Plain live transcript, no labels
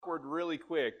really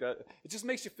quick. It just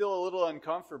makes you feel a little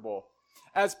uncomfortable.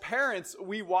 As parents,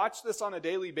 we watch this on a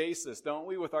daily basis, don't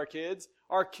we, with our kids?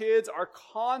 Our kids are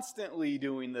constantly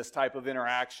doing this type of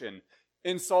interaction,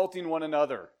 insulting one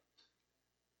another.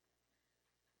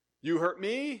 You hurt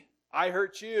me, I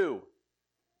hurt you.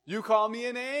 You call me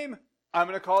a name, I'm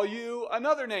going to call you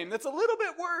another name that's a little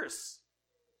bit worse.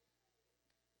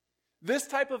 This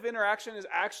type of interaction is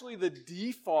actually the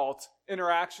default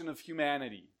interaction of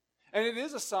humanity. And it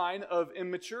is a sign of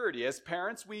immaturity. As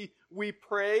parents, we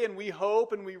pray and we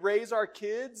hope and we raise our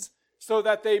kids so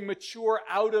that they mature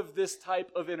out of this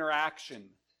type of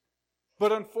interaction.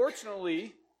 But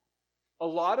unfortunately, a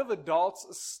lot of adults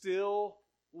still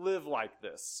live like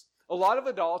this. A lot of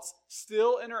adults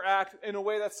still interact in a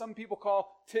way that some people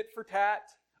call tit for tat.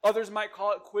 Others might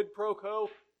call it quid pro quo.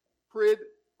 Quid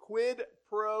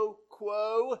pro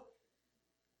quo.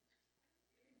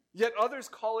 Yet others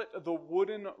call it the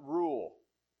wooden rule.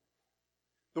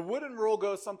 The wooden rule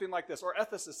goes something like this, or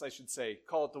ethicists, I should say,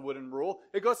 call it the wooden rule.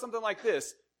 It goes something like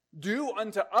this: do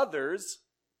unto others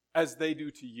as they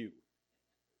do to you.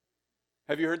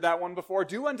 Have you heard that one before?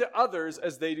 Do unto others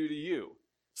as they do to you.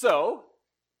 So,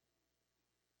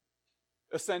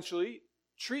 essentially,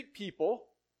 treat people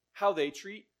how they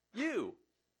treat you.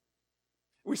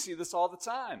 We see this all the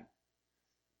time.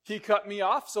 He cut me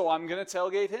off, so I'm going to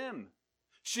tailgate him.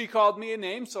 She called me a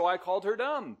name, so I called her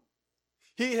dumb.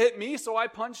 He hit me, so I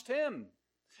punched him.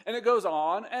 And it goes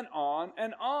on and on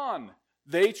and on.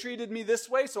 They treated me this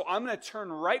way, so I'm going to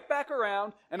turn right back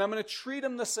around and I'm going to treat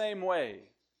them the same way.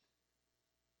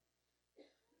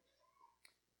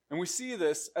 And we see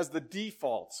this as the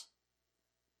default.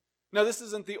 Now, this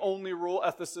isn't the only rule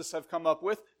ethicists have come up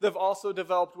with. They've also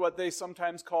developed what they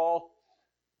sometimes call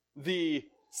the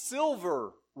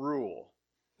silver rule.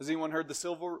 Has anyone heard the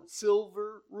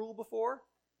silver rule before?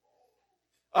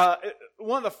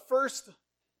 One of the first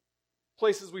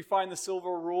places we find the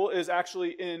silver rule is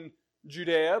actually in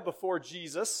Judea before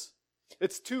Jesus.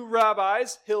 It's two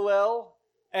rabbis, Hillel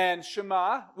and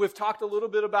Shammai. We've talked a little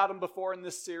bit about them before in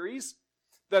this series.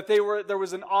 That there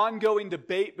was an ongoing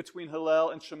debate between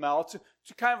Hillel and Shammai, to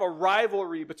kind of a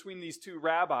rivalry between these two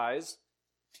rabbis.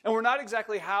 And we're not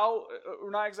exactly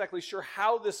sure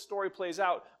how this story plays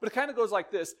out, but it kind of goes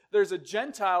like this. There's a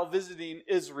Gentile visiting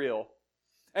Israel,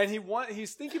 and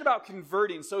he's thinking about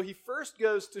converting. So he first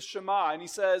goes to Shammai and he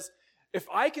says, if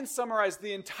you can summarize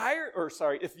the entire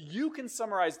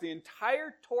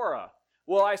Torah,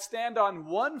 while I stand on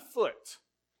one foot,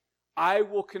 I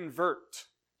will convert.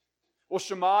 Well,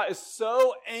 Shammai is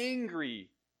so angry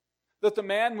that the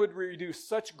man would reduce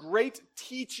such great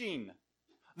teaching,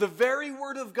 the very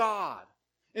word of God,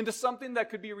 into something that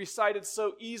could be recited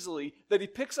so easily that he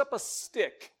picks up a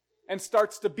stick and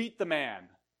starts to beat the man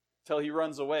till he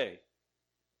runs away.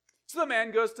 So the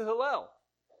man goes to Hillel,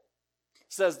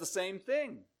 says the same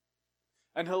thing.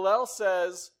 And Hillel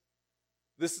says,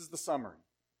 this is the summary.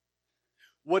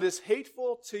 What is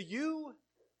hateful to you,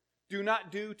 do not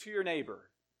do to your neighbor.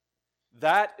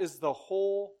 That is the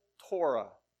whole Torah,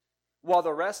 while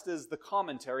the rest is the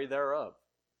commentary thereof.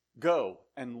 Go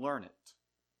and learn it.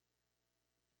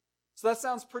 So that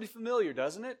sounds pretty familiar,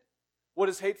 doesn't it? What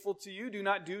is hateful to you, do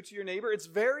not do to your neighbor. It's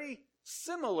very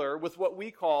similar with what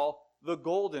we call the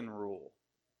golden rule.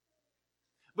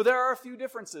 But there are a few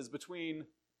differences between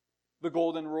the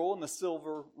golden rule and the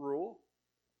silver rule.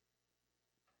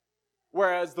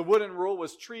 Whereas the wooden rule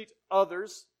was treat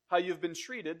others how you've been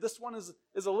treated, this one is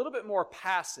a little bit more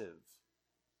passive.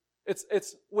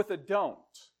 It's with a don't.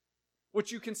 What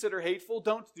you consider hateful,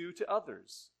 don't do to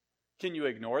others. Can you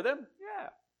ignore them? Yeah.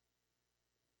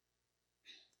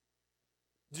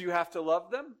 Do you have to love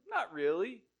them? Not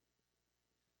really.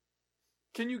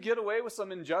 Can you get away with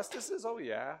some injustices? Oh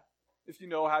yeah, if you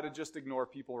know how to just ignore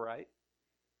people right.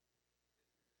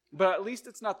 But at least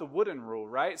it's not the wooden rule,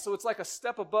 right? So it's like a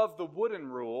step above the wooden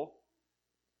rule,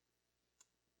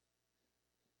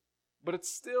 but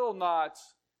it's still not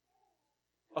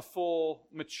a full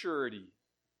maturity.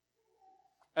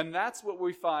 And that's what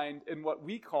we find in what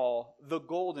we call the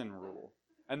golden rule.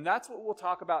 And that's what we'll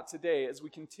talk about today as we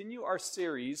continue our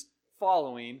series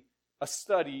following a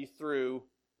study through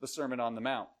the Sermon on the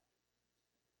Mount.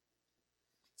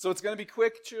 So it's going to be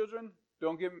quick, children.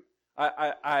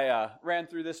 I ran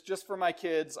through this just for my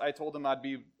kids. I told them I'd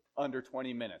be under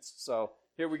 20 minutes. So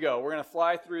here we go. We're going to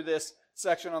fly through this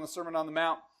section on the Sermon on the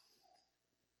Mount.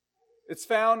 It's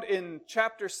found in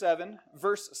chapter 7,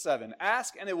 verse 7.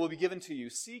 Ask, and it will be given to you.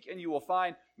 Seek, and you will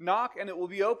find. Knock, and it will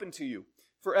be opened to you.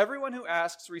 For everyone who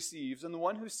asks receives, and the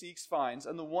one who seeks finds,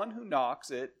 and the one who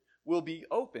knocks it will be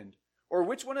opened. Or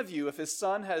which one of you, if his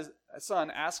son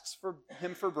asks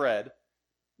him for bread,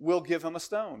 we'll give him a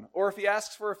stone. Or if he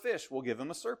asks for a fish, we'll give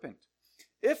him a serpent.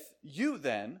 If you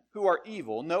then, who are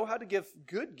evil, know how to give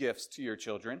good gifts to your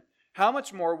children, how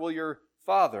much more will your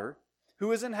Father,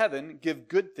 who is in heaven, give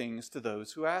good things to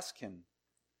those who ask him?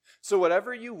 So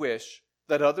whatever you wish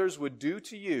that others would do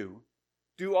to you,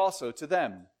 do also to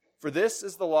them. For this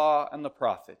is the law and the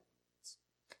prophets.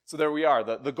 So there we are,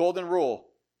 the golden rule.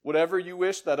 Whatever you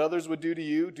wish that others would do to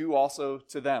you, do also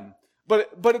to them.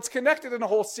 But it's connected in a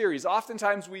whole series.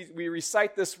 Oftentimes we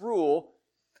recite this rule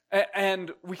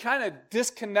and we kind of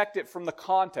disconnect it from the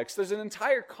context. There's an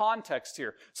entire context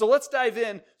here. So let's dive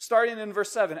in, starting in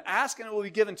verse 7. Ask and it will be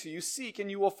given to you. Seek and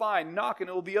you will find. Knock and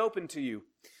it will be open to you.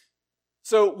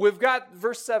 So we've got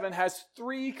verse 7 has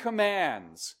 3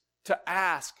 commands: to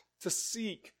ask, to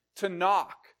seek, to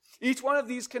knock. Each one of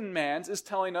these commands is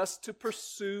telling us to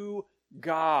pursue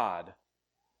God.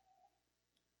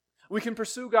 We can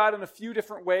pursue God in a few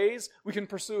different ways. We can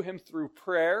pursue him through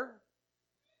prayer.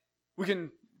 We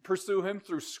can pursue him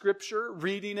through Scripture,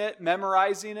 reading it,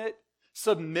 memorizing it,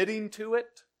 submitting to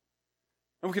it.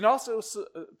 And we can also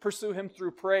pursue him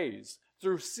through praise,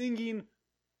 through singing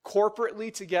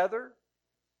corporately together,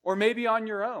 or maybe on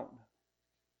your own.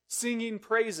 Singing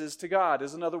praises to God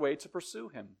is another way to pursue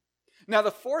him. Now,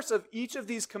 the force of each of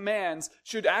these commands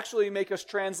should actually make us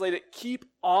translate it: keep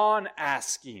on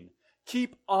asking,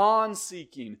 keep on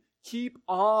seeking, keep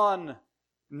on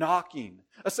knocking.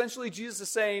 Essentially, Jesus is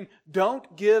saying,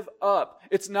 don't give up.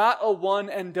 It's not a one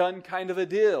and done kind of a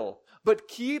deal, but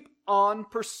keep on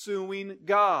pursuing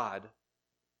God.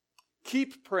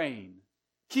 Keep praying,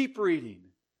 keep reading,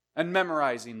 and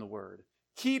memorizing the Word.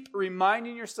 Keep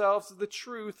reminding yourselves of the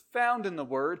truth found in the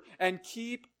Word, and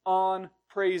keep on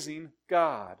praising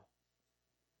God.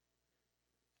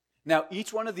 Now,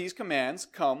 each one of these commands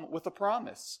come with a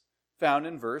promise found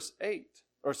in verse 8.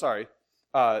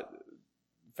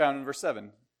 Found in verse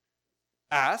 7.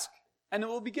 Ask, and it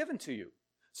will be given to you.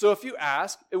 So if you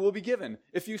ask, it will be given.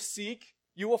 If you seek,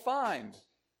 you will find.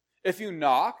 If you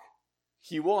knock,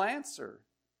 he will answer.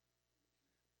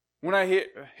 When I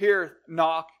hear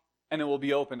knock and it will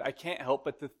be opened, I can't help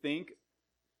but to think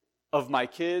of my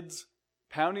kids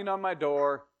pounding on my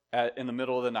door in the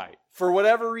middle of the night. For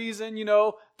whatever reason,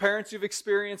 parents, you've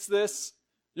experienced this.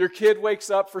 Your kid wakes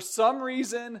up for some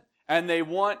reason and they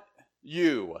want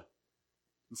you.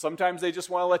 And sometimes they just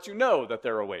want to let you know that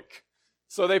they're awake.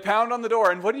 So they pound on the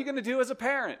door. And what are you going to do as a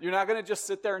parent? You're not going to just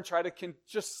sit there and try to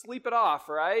just sleep it off,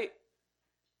 right?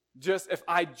 If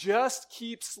I just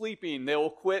keep sleeping, they will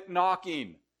quit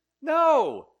knocking.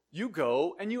 No, you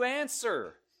go and you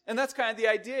answer. And that's kind of the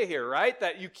idea here, right?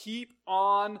 That you keep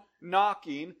on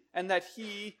knocking and that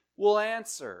he will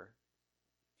answer.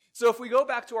 So if we go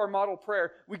back to our model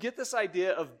prayer, we get this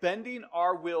idea of bending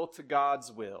our will to God's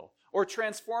will, or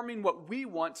transforming what we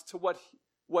want to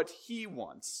what he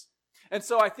wants. And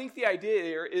so I think the idea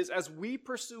here is, as we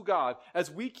pursue God, as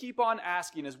we keep on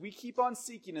asking, as we keep on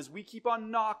seeking, as we keep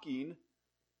on knocking,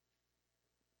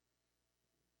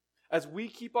 as we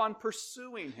keep on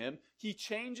pursuing him, he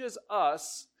changes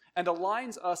us and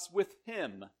aligns us with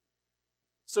him.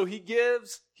 So he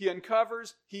gives, he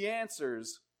uncovers, he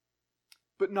answers,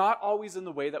 but not always in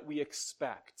the way that we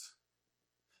expect.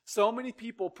 So many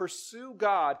people pursue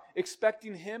God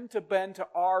expecting him to bend to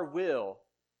our will.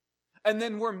 And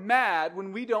then we're mad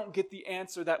when we don't get the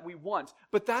answer that we want.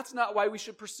 But that's not why we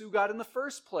should pursue God in the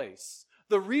first place.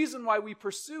 The reason why we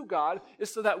pursue God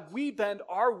is so that we bend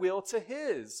our will to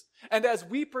his. And as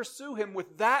we pursue him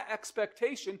with that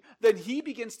expectation, then he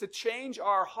begins to change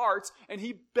our hearts and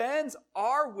he bends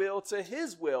our will to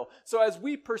his will. So as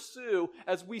we pursue,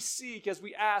 as we seek, as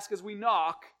we ask, as we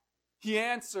knock, he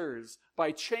answers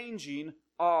by changing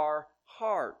our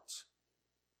heart.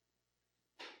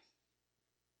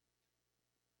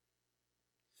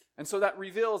 And so that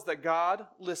reveals that God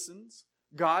listens,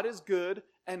 God is good,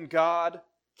 and God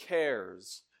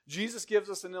cares. Jesus gives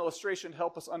us an illustration to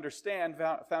help us understand,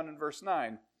 found in verse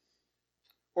 9.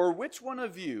 Or which one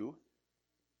of you,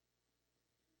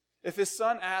 if his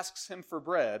son asks him for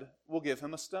bread, will give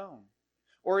him a stone?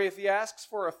 Or if he asks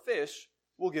for a fish,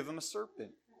 will give him a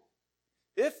serpent?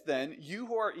 If then you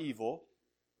who are evil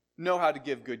know how to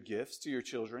give good gifts to your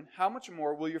children, how much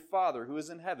more will your Father who is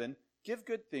in heaven give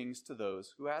good things to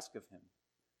those who ask of him?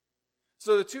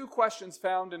 So the two questions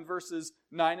found in verses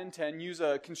 9 and 10 use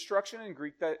a construction in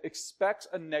Greek that expects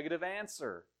a negative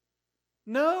answer.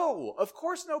 No, of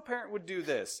course no parent would do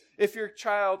this. If your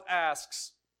child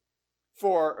asks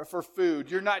for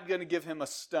food, you're not going to give him a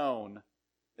stone.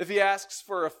 If he asks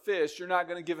for a fish, you're not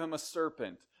going to give him a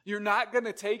serpent. You're not going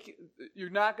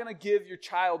to give your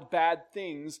child bad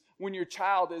things when your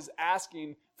child is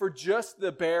asking for just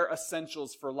the bare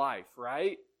essentials for life,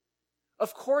 right?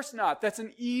 Of course not. That's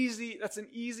an easy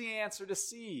answer to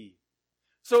see.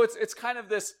 So it's kind of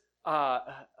this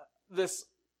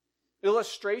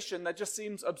illustration that just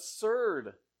seems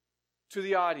absurd to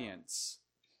the audience.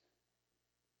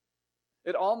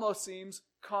 It almost seems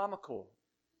comical.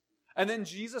 And then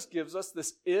Jesus gives us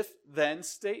this if-then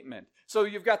statement. So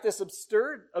you've got this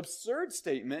absurd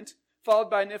statement followed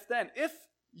by an if-then. If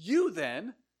you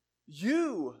then,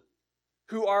 you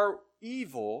who are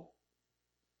evil,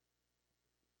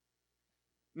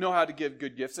 know how to give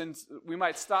good gifts. And we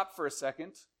might stop for a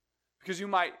second because you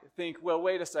might think, well,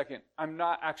 wait a second, I'm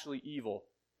not actually evil.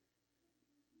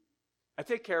 I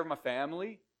take care of my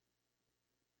family.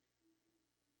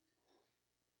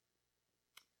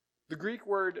 The Greek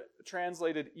word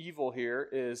translated evil here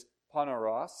is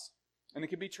poneros, and it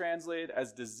can be translated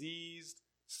as diseased,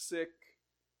 sick,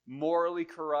 morally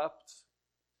corrupt,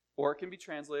 or it can be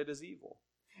translated as evil.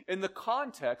 In the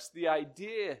context, the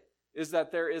idea is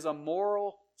that there is a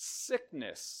moral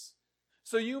sickness.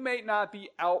 So you may not be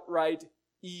outright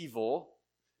evil,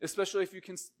 especially if you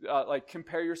can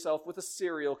compare yourself with a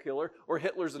serial killer, or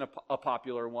Hitler's a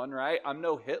popular one, right? I'm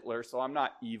no Hitler, so I'm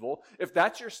not evil. If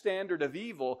that's your standard of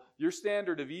evil, it's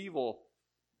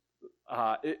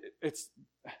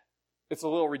a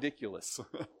little ridiculous.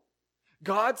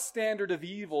 God's standard of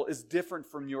evil is different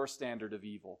from your standard of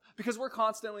evil because we're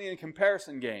constantly in a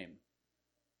comparison game.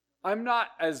 I'm not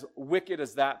as wicked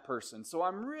as that person, so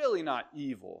I'm really not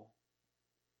evil.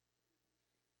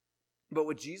 But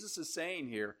what Jesus is saying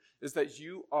here is that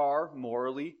you are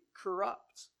morally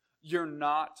corrupt. You're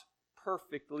not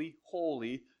perfectly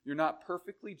holy. You're not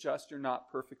perfectly just. You're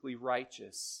not perfectly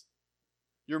righteous.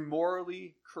 You're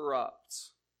morally corrupt.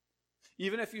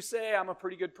 Even if you say, I'm a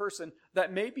pretty good person,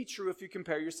 that may be true if you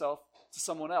compare yourself to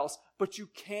someone else, but you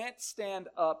can't stand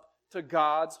up to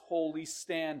God's holy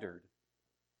standard.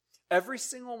 Every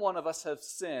single one of us has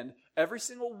sinned. Every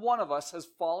single one of us has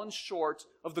fallen short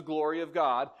of the glory of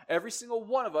God. Every single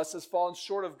one of us has fallen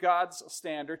short of God's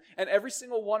standard. And every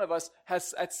single one of us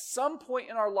has, at some point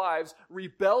in our lives,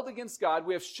 rebelled against God.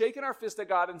 We have shaken our fist at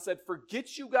God and said,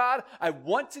 forget you, God. I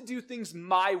want to do things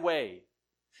my way.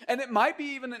 And it might be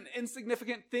even an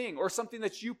insignificant thing or something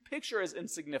that you picture as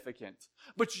insignificant.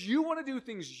 But you want to do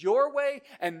things your way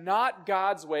and not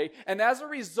God's way. And as a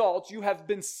result, you have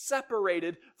been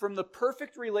separated from the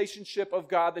perfect relationship of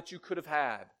God that you could have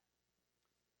had.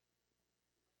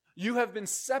 You have been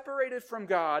separated from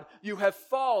God. You have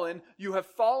fallen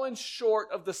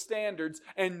short of the standards,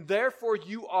 and therefore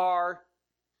you are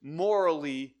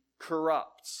morally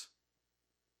corrupt.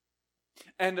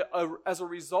 And as a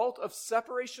result of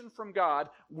separation from God,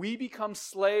 we become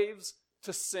slaves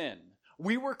to sin.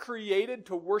 We were created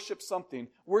to worship something.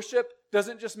 Worship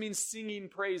doesn't just mean singing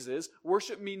praises.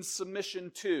 Worship means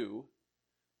submission to.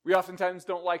 We oftentimes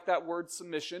don't like that word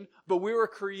submission, but we were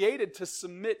created to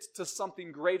submit to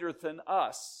something greater than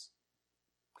us.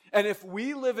 And if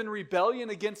we live in rebellion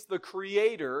against the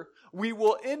Creator, we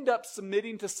will end up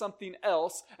submitting to something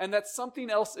else, and that something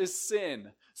else is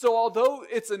sin. So although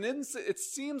it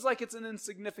seems like it's an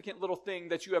insignificant little thing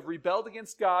that you have rebelled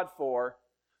against God for,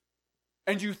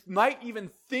 and you might even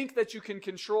think that you can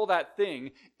control that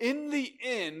thing, in the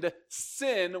end,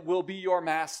 sin will be your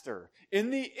master. In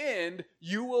the end,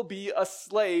 you will be a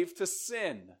slave to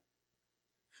sin.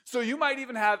 So you might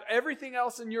even have everything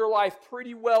else in your life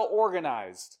pretty well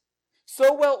organized.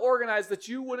 So well organized that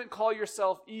you wouldn't call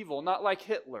yourself evil, not like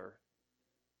Hitler.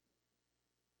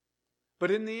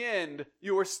 But in the end,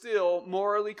 you are still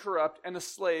morally corrupt and a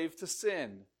slave to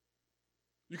sin.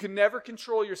 You can never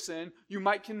control your sin. You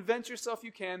might convince yourself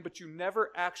you can, but you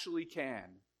never actually can.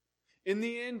 In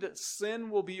the end, sin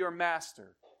will be your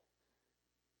master.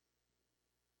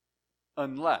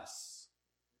 Unless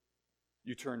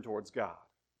you turn towards God.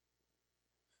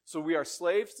 So we are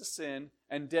slaves to sin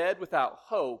and dead without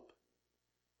hope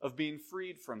of being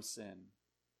freed from sin.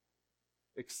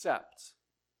 Except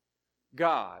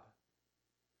God,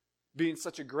 being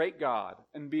such a great God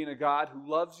and being a God who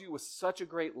loves you with such a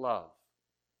great love,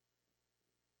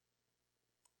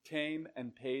 came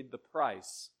and paid the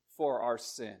price for our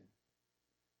sin.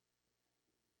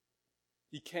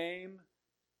 He came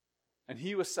and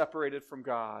he was separated from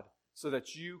God so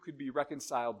that you could be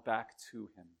reconciled back to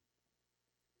him.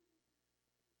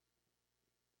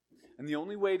 And the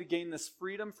only way to gain this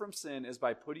freedom from sin is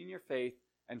by putting your faith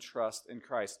and trust in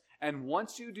Christ. And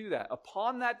once you do that,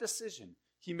 upon that decision,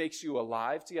 he makes you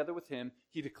alive together with him.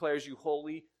 He declares you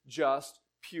holy, just,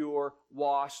 pure,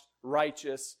 washed,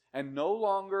 righteous, and no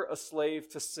longer a slave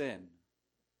to sin.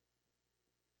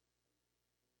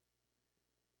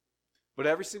 But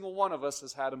every single one of us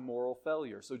has had a moral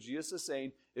failure. So Jesus is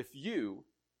saying, if you,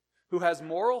 who has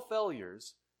moral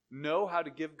failures, know how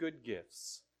to give good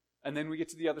gifts, and then we get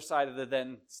to the other side of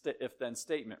the if-then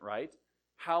statement, right?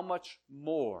 How much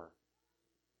more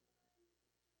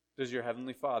does your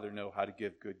Heavenly Father know how to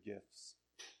give good gifts?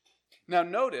 Now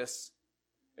notice,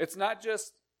 it's not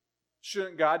just,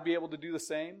 shouldn't God be able to do the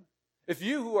same? If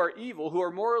you who are evil, who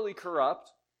are morally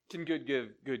corrupt, can give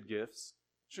good gifts,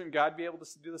 shouldn't God be able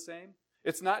to do the same?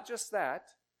 It's not just that,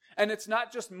 and it's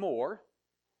not just more.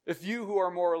 If you who are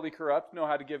morally corrupt know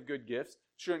how to give good gifts,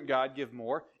 shouldn't God give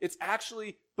more? It's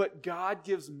actually, but God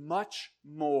gives much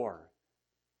more.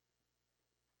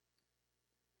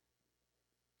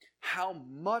 How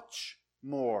much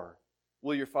more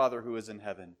will your Father who is in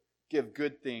heaven give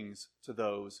good things to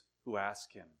those who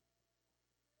ask Him?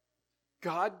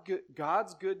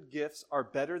 God's good gifts are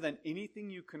better than anything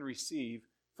you can receive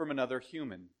from another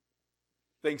human.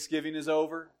 Thanksgiving is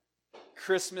over.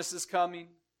 Christmas is coming.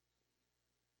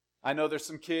 I know there's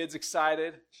some kids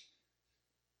excited.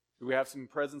 Do we have some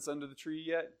presents under the tree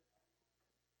yet?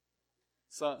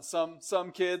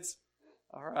 Some kids.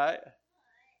 All right.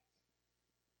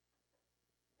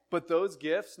 But those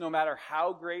gifts, no matter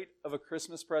how great of a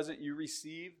Christmas present you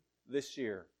receive this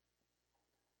year,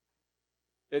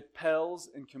 it pales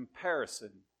in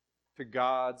comparison to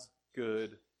God's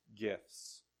good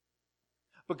gifts.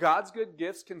 But God's good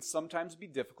gifts can sometimes be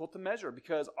difficult to measure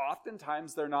because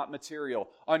oftentimes they're not material.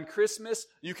 On Christmas,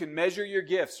 you can measure your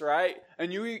gifts, right?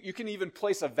 And you can even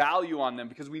place a value on them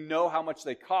because we know how much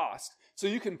they cost. So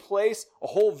you can place a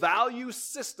whole value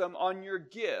system on your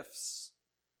gifts.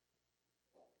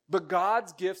 But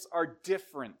God's gifts are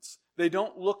different. They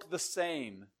don't look the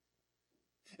same.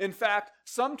 In fact,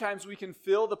 sometimes we can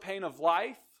feel the pain of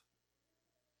life,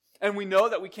 and we know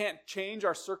that we can't change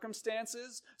our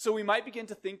circumstances, so we might begin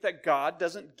to think that God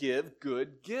doesn't give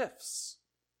good gifts.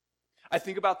 I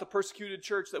think about the persecuted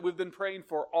church that we've been praying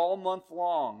for all month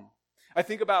long. I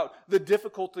think about the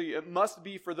difficulty it must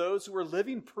be for those who are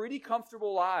living pretty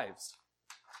comfortable lives,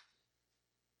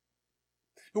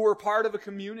 who are part of a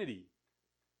community,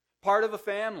 part of a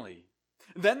family.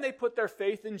 Then they put their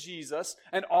faith in Jesus,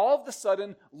 and all of a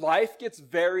sudden, life gets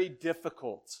very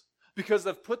difficult. Because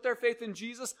they've put their faith in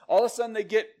Jesus, all of a sudden they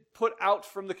get put out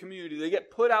from the community. They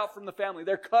get put out from the family.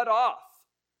 They're cut off.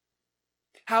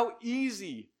 How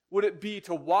easy would it be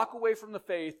to walk away from the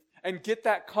faith and get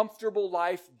that comfortable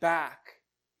life back?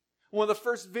 One of the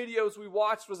first videos we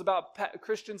watched was about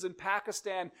Christians in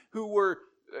Pakistan who were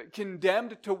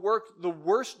condemned to work the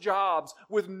worst jobs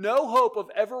with no hope of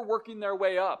ever working their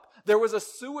way up. There was a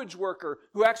sewage worker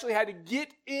who actually had to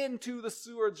get into the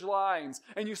sewage lines,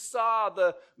 and you saw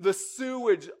the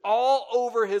sewage all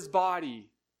over his body.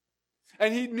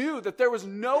 And he knew that there was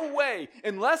no way,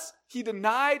 unless he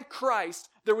denied Christ,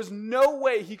 there was no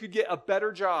way he could get a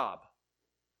better job.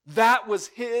 That was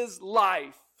his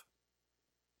life.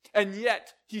 And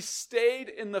yet, he stayed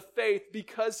in the faith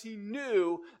because he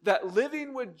knew that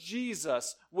living with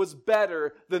Jesus was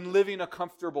better than living a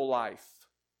comfortable life.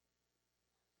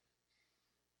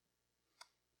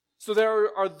 So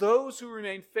there are those who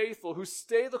remain faithful, who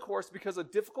stay the course because a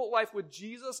difficult life with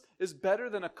Jesus is better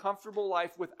than a comfortable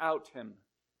life without Him.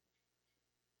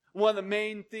 One of the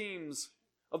main themes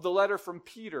of the letter from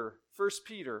Peter, 1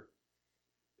 Peter,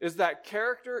 is that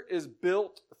character is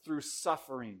built through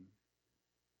suffering.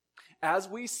 As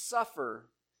we suffer,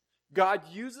 God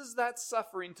uses that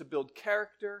suffering to build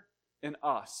character in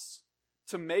us,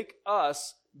 to make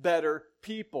us better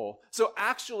people. So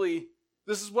actually,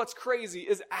 this is what's crazy,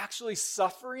 is actually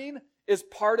suffering is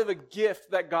part of a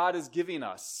gift that God is giving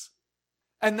us.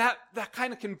 And that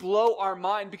kind of can blow our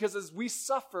mind because as we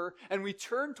suffer and we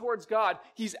turn towards God,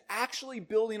 He's actually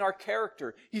building our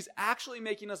character. He's actually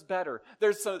making us better.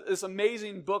 There's this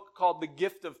amazing book called The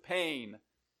Gift of Pain.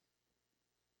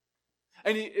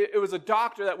 And it was a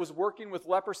doctor that was working with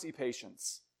leprosy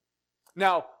patients.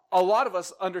 Now, a lot of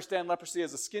us understand leprosy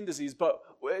as a skin disease, but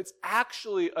it's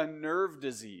actually a nerve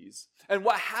disease. And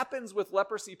what happens with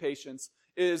leprosy patients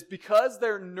is because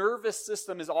their nervous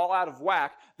system is all out of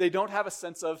whack, they don't have a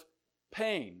sense of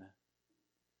pain.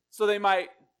 So they might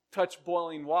touch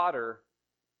boiling water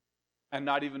and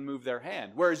not even move their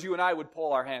hand. Whereas you and I would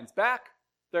pull our hands back,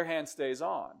 their hand stays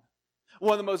on.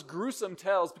 One of the most gruesome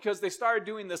tales, because they started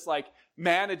doing this like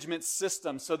management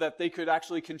system so that they could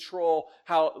actually control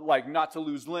how, like, not to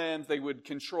lose limbs. They would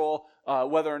control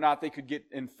whether or not they could get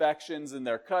infections in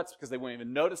their cuts because they wouldn't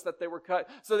even notice that they were cut.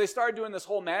 So they started doing this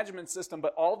whole management system,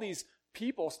 but all these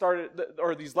people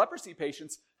these leprosy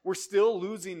patients were still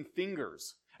losing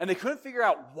fingers. And they couldn't figure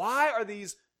out, why are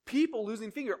these people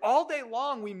losing fingers? All day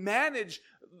long we manage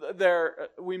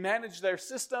their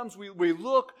systems. We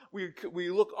look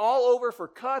all over for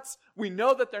cuts. We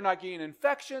know that they're not getting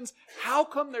infections. How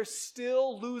come they're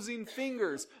still losing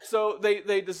fingers? So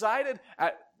they decided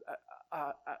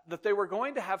that they were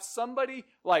going to have somebody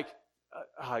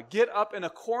get up in a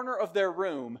corner of their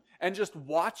room and just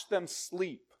watch them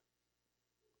sleep.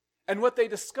 And what they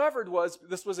discovered was,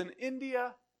 this was in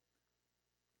India.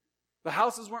 The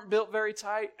houses weren't built very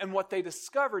tight, and what they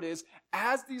discovered is,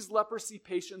 as these leprosy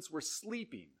patients were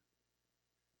sleeping,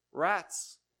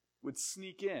 rats would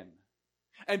sneak in.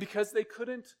 And because they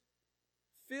couldn't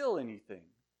feel anything,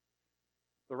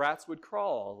 the rats would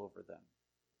crawl all over them.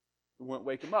 It wouldn't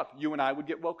wake them up. You and I would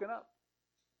get woken up.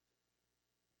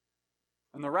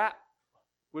 And the rat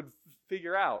would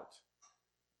figure out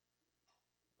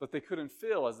that they couldn't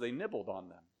feel as they nibbled on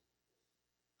them.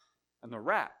 And the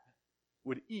rat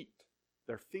would eat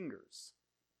their fingers.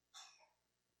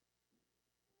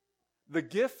 The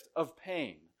gift of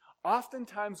pain.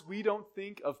 Oftentimes we don't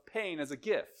think of pain as a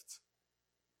gift.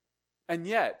 And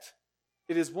yet,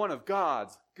 it is one of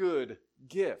God's good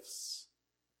gifts.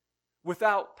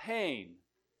 Without pain,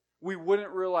 we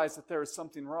wouldn't realize that there is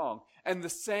something wrong. And the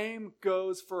same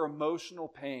goes for emotional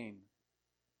pain.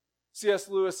 C.S.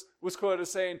 Lewis was quoted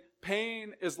as saying,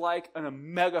 pain is like a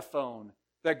megaphone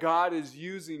that God is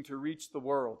using to reach the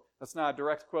world. That's not a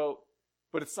direct quote,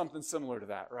 but it's something similar to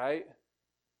that, right?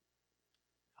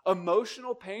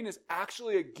 Emotional pain is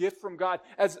actually a gift from God.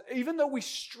 As even though we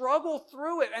struggle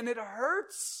through it and it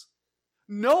hurts,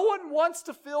 no one wants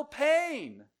to feel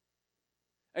pain.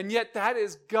 And yet that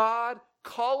is God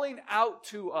calling out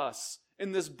to us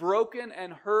in this broken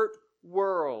and hurt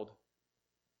world.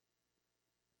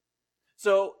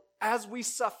 So as we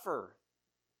suffer,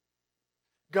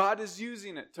 God is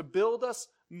using it to build us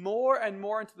more and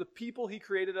more into the people He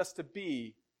created us to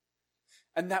be.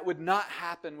 And that would not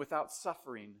happen without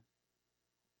suffering.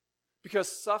 Because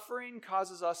suffering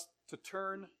causes us to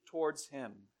turn towards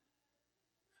Him.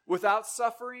 Without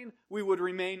suffering, we would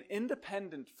remain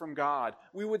independent from God.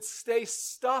 We would stay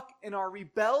stuck in our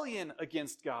rebellion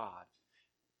against God.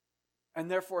 And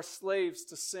therefore slaves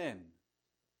to sin.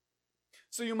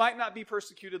 So you might not be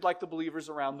persecuted like the believers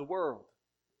around the world.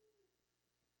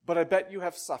 But I bet you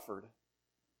have suffered.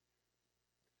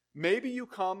 Maybe you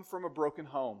come from a broken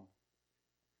home.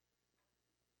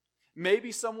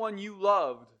 Maybe someone you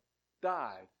loved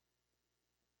died.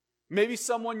 Maybe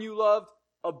someone you loved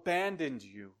abandoned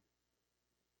you.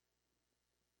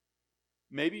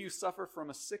 Maybe you suffer from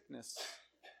a sickness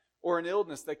or an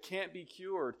illness that can't be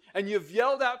cured. And you've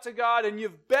yelled out to God and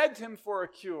you've begged Him for a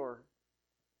cure.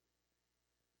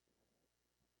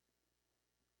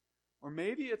 Or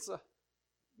maybe it's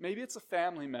a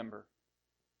family member.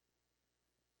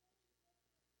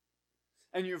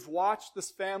 And you've watched this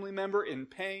family member in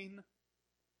pain.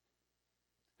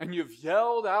 And you've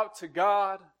yelled out to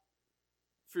God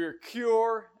for your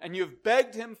cure. And you've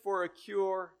begged Him for a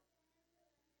cure.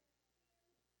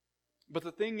 But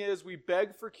the thing is, we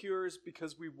beg for cures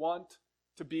because we want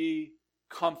to be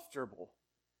comfortable.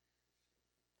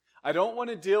 I don't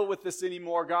want to deal with this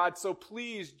anymore, God, so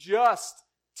please just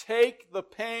take the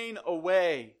pain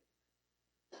away.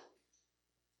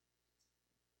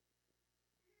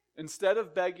 Instead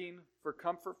of begging for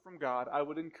comfort from God, I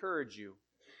would encourage you.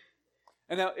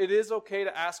 And now, it is okay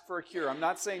to ask for a cure. I'm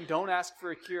not saying don't ask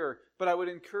for a cure, but I would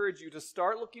encourage you to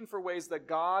start looking for ways that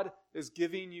God is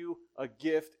giving you a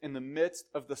gift in the midst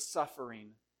of the suffering.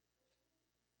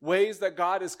 Ways that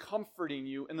God is comforting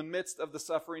you in the midst of the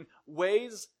suffering.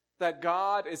 Ways that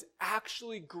God is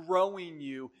actually growing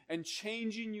you and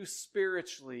changing you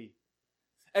spiritually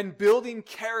and building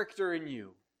character in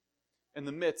you in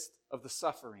the midst of the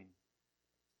suffering.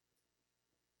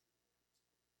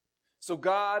 So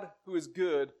God, who is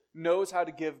good, knows how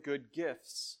to give good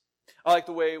gifts. I like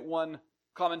the way one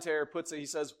commentator puts it. He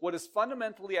says, what is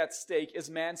fundamentally at stake is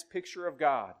man's picture of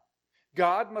God.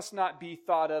 God must not be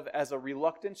thought of as a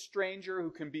reluctant stranger who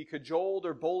can be cajoled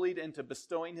or bullied into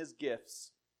bestowing His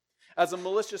gifts, as a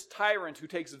malicious tyrant who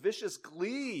takes vicious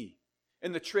glee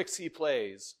in the tricks he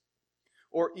plays,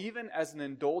 or even as an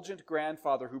indulgent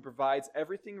grandfather who provides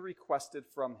everything requested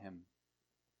from him.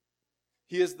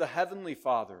 He is the heavenly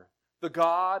Father, the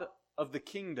God of the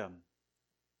kingdom,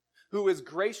 who is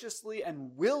graciously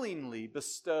and willingly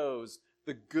bestows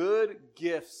the good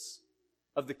gifts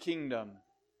of the kingdom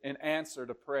in answer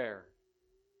to prayer.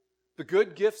 The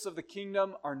good gifts of the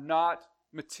kingdom are not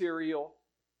material.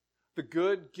 The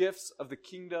good gifts of the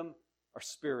kingdom are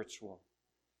spiritual.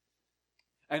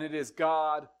 And it is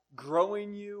God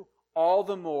growing you all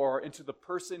the more into the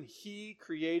person He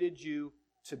created you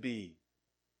to be.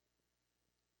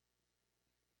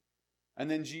 And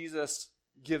then Jesus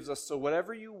gives us, so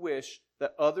whatever you wish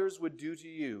that others would do to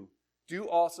you, do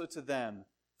also to them,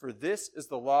 for this is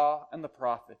the law and the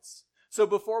prophets. So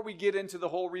before we get into the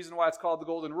whole reason why it's called the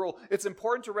Golden Rule, it's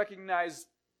important to recognize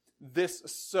this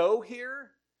 "so"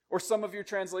 here, or some of your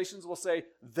translations will say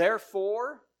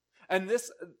 "therefore," and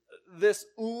this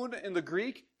 "un" in the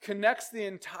Greek connects the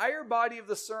entire body of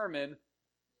the sermon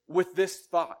with this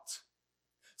thought.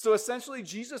 So essentially,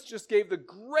 Jesus just gave the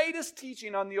greatest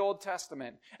teaching on the Old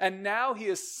Testament, and now he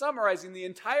is summarizing the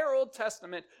entire Old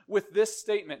Testament with this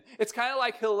statement. It's kind of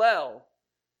like Hillel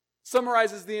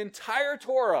summarizes the entire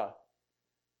Torah,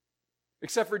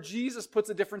 except for Jesus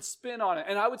puts a different spin on it,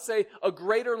 and I would say a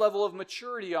greater level of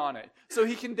maturity on it. So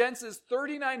he condenses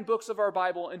 39 books of our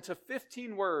Bible into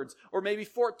 15 words, or maybe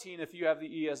 14 if you have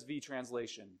the ESV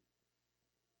translation.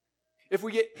 If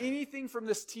we get anything from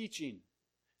this teaching,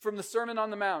 from the Sermon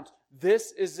on the Mount,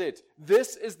 this is it.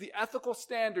 This is the ethical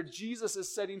standard Jesus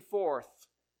is setting forth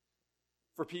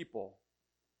for people.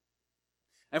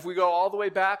 And if we go all the way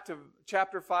back to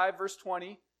chapter 5, verse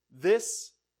 20,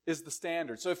 this is the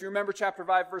standard. So if you remember chapter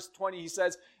 5, verse 20, he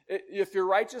says, if your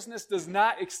righteousness does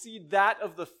not exceed that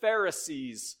of the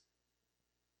Pharisees,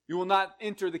 you will not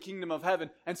enter the kingdom of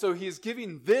heaven. And so he is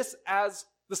giving this as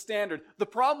the standard. The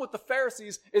problem with the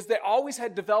Pharisees is they always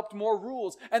had developed more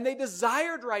rules, and they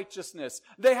desired righteousness.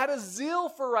 They had a zeal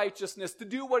for righteousness, to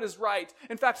do what is right.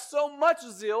 In fact, so much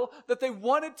zeal that they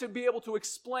wanted to be able to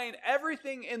explain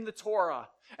everything in the Torah.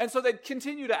 And so they'd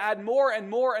continue to add more and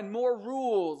more and more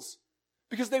rules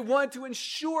because they wanted to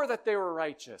ensure that they were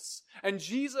righteous. And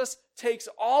Jesus takes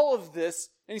all of this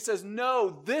and he says,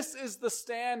 no, this is the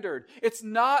standard. It's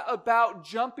not about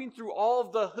jumping through all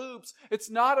of the hoops. It's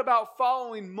not about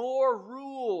following more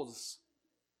rules.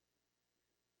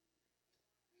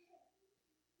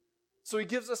 So he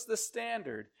gives us this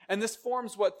standard. And this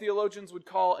forms what theologians would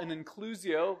call an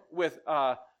inclusio with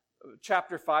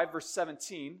chapter 5, verse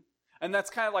 17. And that's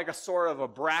kind of like a sort of a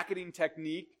bracketing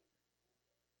technique.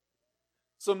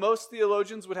 So most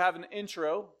theologians would have an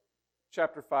intro,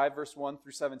 chapter 5, verse 1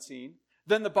 through 17.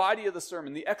 Then the body of the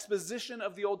sermon, the exposition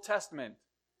of the Old Testament,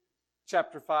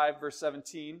 chapter 5, verse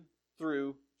 17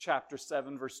 through chapter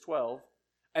 7, verse 12.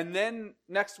 And then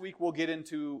next week we'll get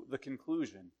into the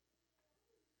conclusion.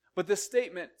 But this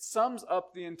statement sums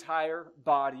up the entire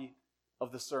body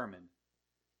of the sermon.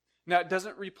 Now, it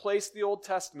doesn't replace the Old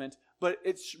Testament, but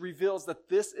it reveals that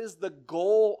this is the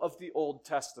goal of the Old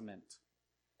Testament.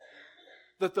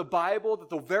 That the Bible, that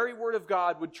the very Word of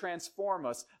God would transform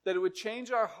us, that it would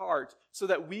change our heart so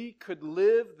that we could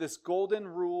live this golden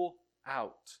rule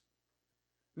out.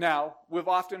 Now, we've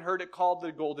often heard it called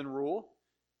the Golden Rule.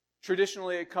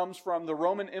 Traditionally, it comes from the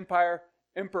Roman Empire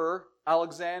Emperor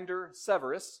Alexander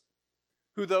Severus,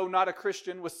 who, though not a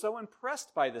Christian, was so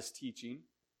impressed by this teaching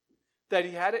that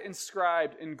he had it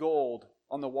inscribed in gold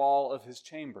on the wall of his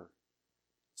chamber.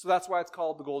 So that's why it's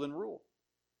called the Golden Rule.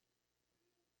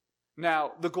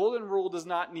 Now, the Golden Rule does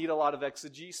not need a lot of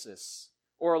exegesis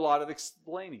or a lot of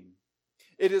explaining.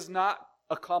 It is not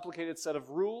a complicated set of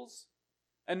rules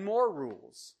and more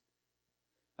rules.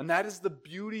 And that is the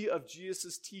beauty of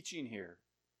Jesus' teaching here.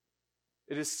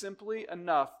 It is simply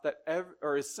enough that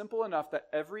is simple enough that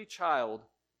every child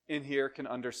in here can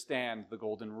understand the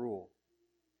Golden Rule.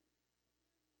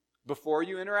 Before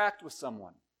you interact with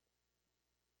someone,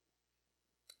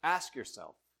 ask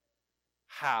yourself,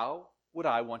 how would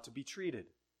I want to be treated?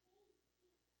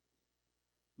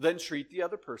 Then treat the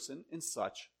other person in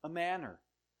such a manner.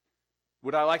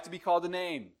 Would I like to be called a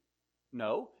name?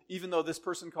 No, even though this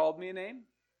person called me a name.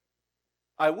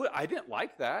 I didn't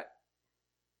like that.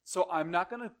 So I'm not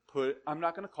going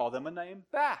to call them a name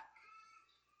back.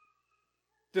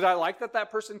 Did I like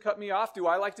that person cut me off? Do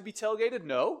I like to be tailgated?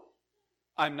 No.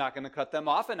 I'm not going to cut them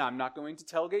off, and I'm not going to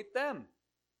tailgate them.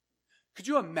 Could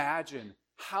you imagine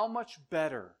how much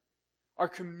better our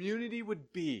community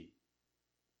would be?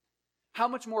 How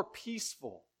much more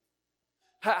peaceful?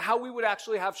 How we would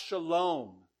actually have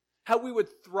shalom? How we would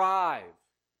thrive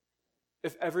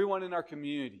if everyone in our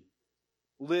community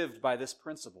lived by this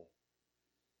principle?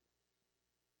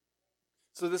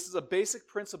 So this is a basic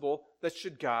principle that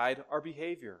should guide our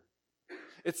behavior.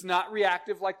 It's not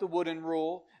reactive like the wooden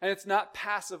rule, and it's not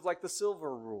passive like the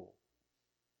silver rule.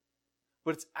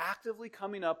 but it's actively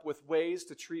coming up with ways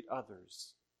to treat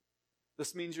others.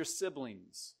 This means your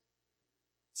siblings.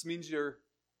 This means your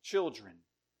children.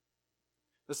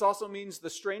 This also means the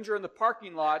stranger in the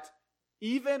parking lot,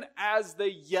 even as they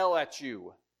yell at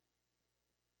you.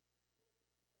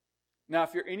 Now,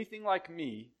 if you're anything like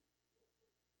me,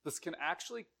 this can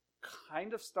actually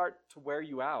kind of start to wear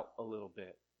you out a little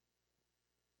bit.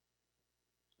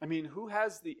 I mean, who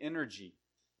has the energy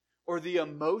or the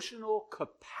emotional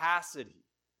capacity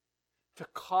to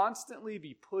constantly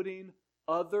be putting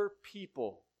other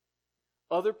people's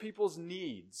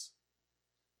needs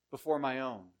before my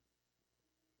own?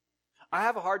 I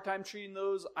have a hard time treating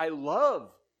those I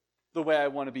love the way I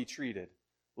want to be treated,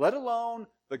 let alone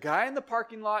the guy in the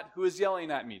parking lot who is yelling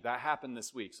at me. That happened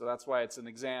this week, so that's why it's an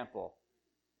example.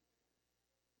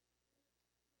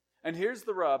 And here's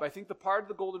the rub. I think the part of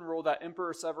the golden rule that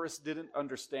Emperor Severus didn't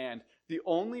understand, the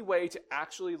only way to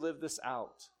actually live this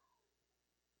out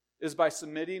is by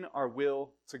submitting our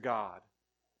will to God.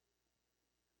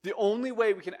 The only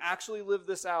way we can actually live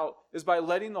this out is by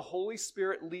letting the Holy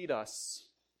Spirit lead us.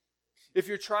 If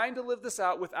you're trying to live this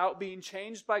out without being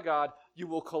changed by God, you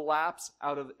will collapse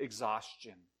out of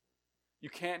exhaustion. You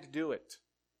can't do it.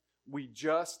 We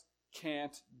just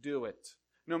can't do it.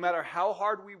 No matter how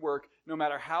hard we work, no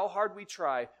matter how hard we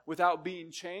try, without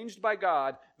being changed by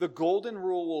God, the golden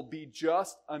rule will be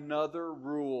just another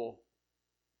rule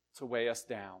to weigh us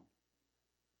down.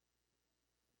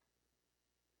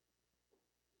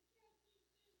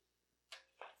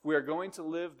 If we are going to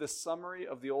live this summary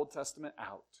of the Old Testament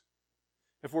out,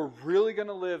 if we're really going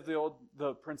to live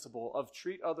the principle of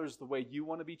treat others the way you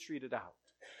want to be treated out,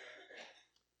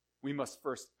 we must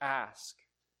first ask,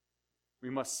 we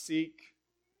must seek,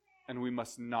 and we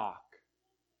must knock.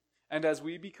 And as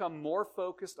we become more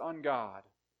focused on God,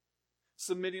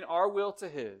 submitting our will to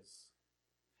His,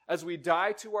 as we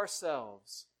die to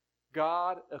ourselves,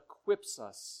 God equips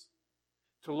us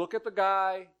to look at the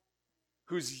guy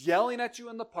who's yelling at you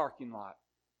in the parking lot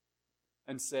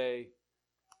and say,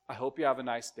 I hope you have a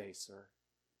nice day, sir.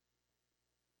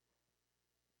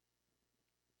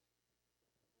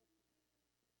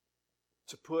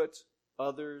 To put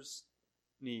others'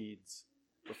 needs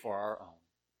before our own.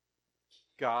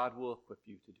 God will equip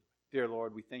you to do it. Dear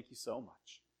Lord, we thank you so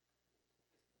much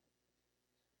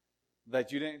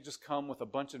that you didn't just come with a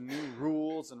bunch of new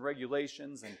rules and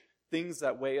regulations and things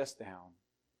that weigh us down,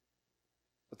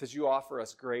 but that you offer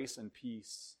us grace and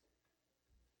peace.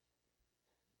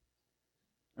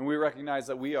 And we recognize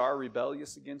that we are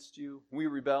rebellious against you. We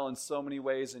rebel in so many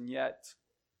ways, and yet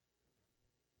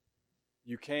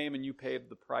you came and you paid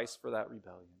the price for that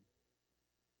rebellion.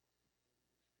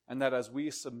 And that as we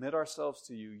submit ourselves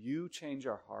to you, you change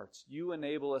our hearts, you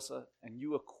enable us, and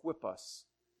you equip us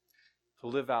to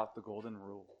live out the golden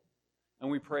rule. And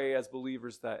we pray as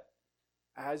believers that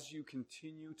as you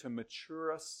continue to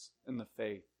mature us in the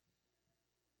faith,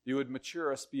 you would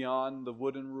mature us beyond the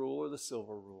wooden rule or the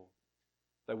silver rule,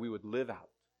 that we would live out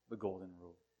the golden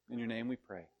rule. In your name we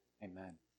pray. Amen.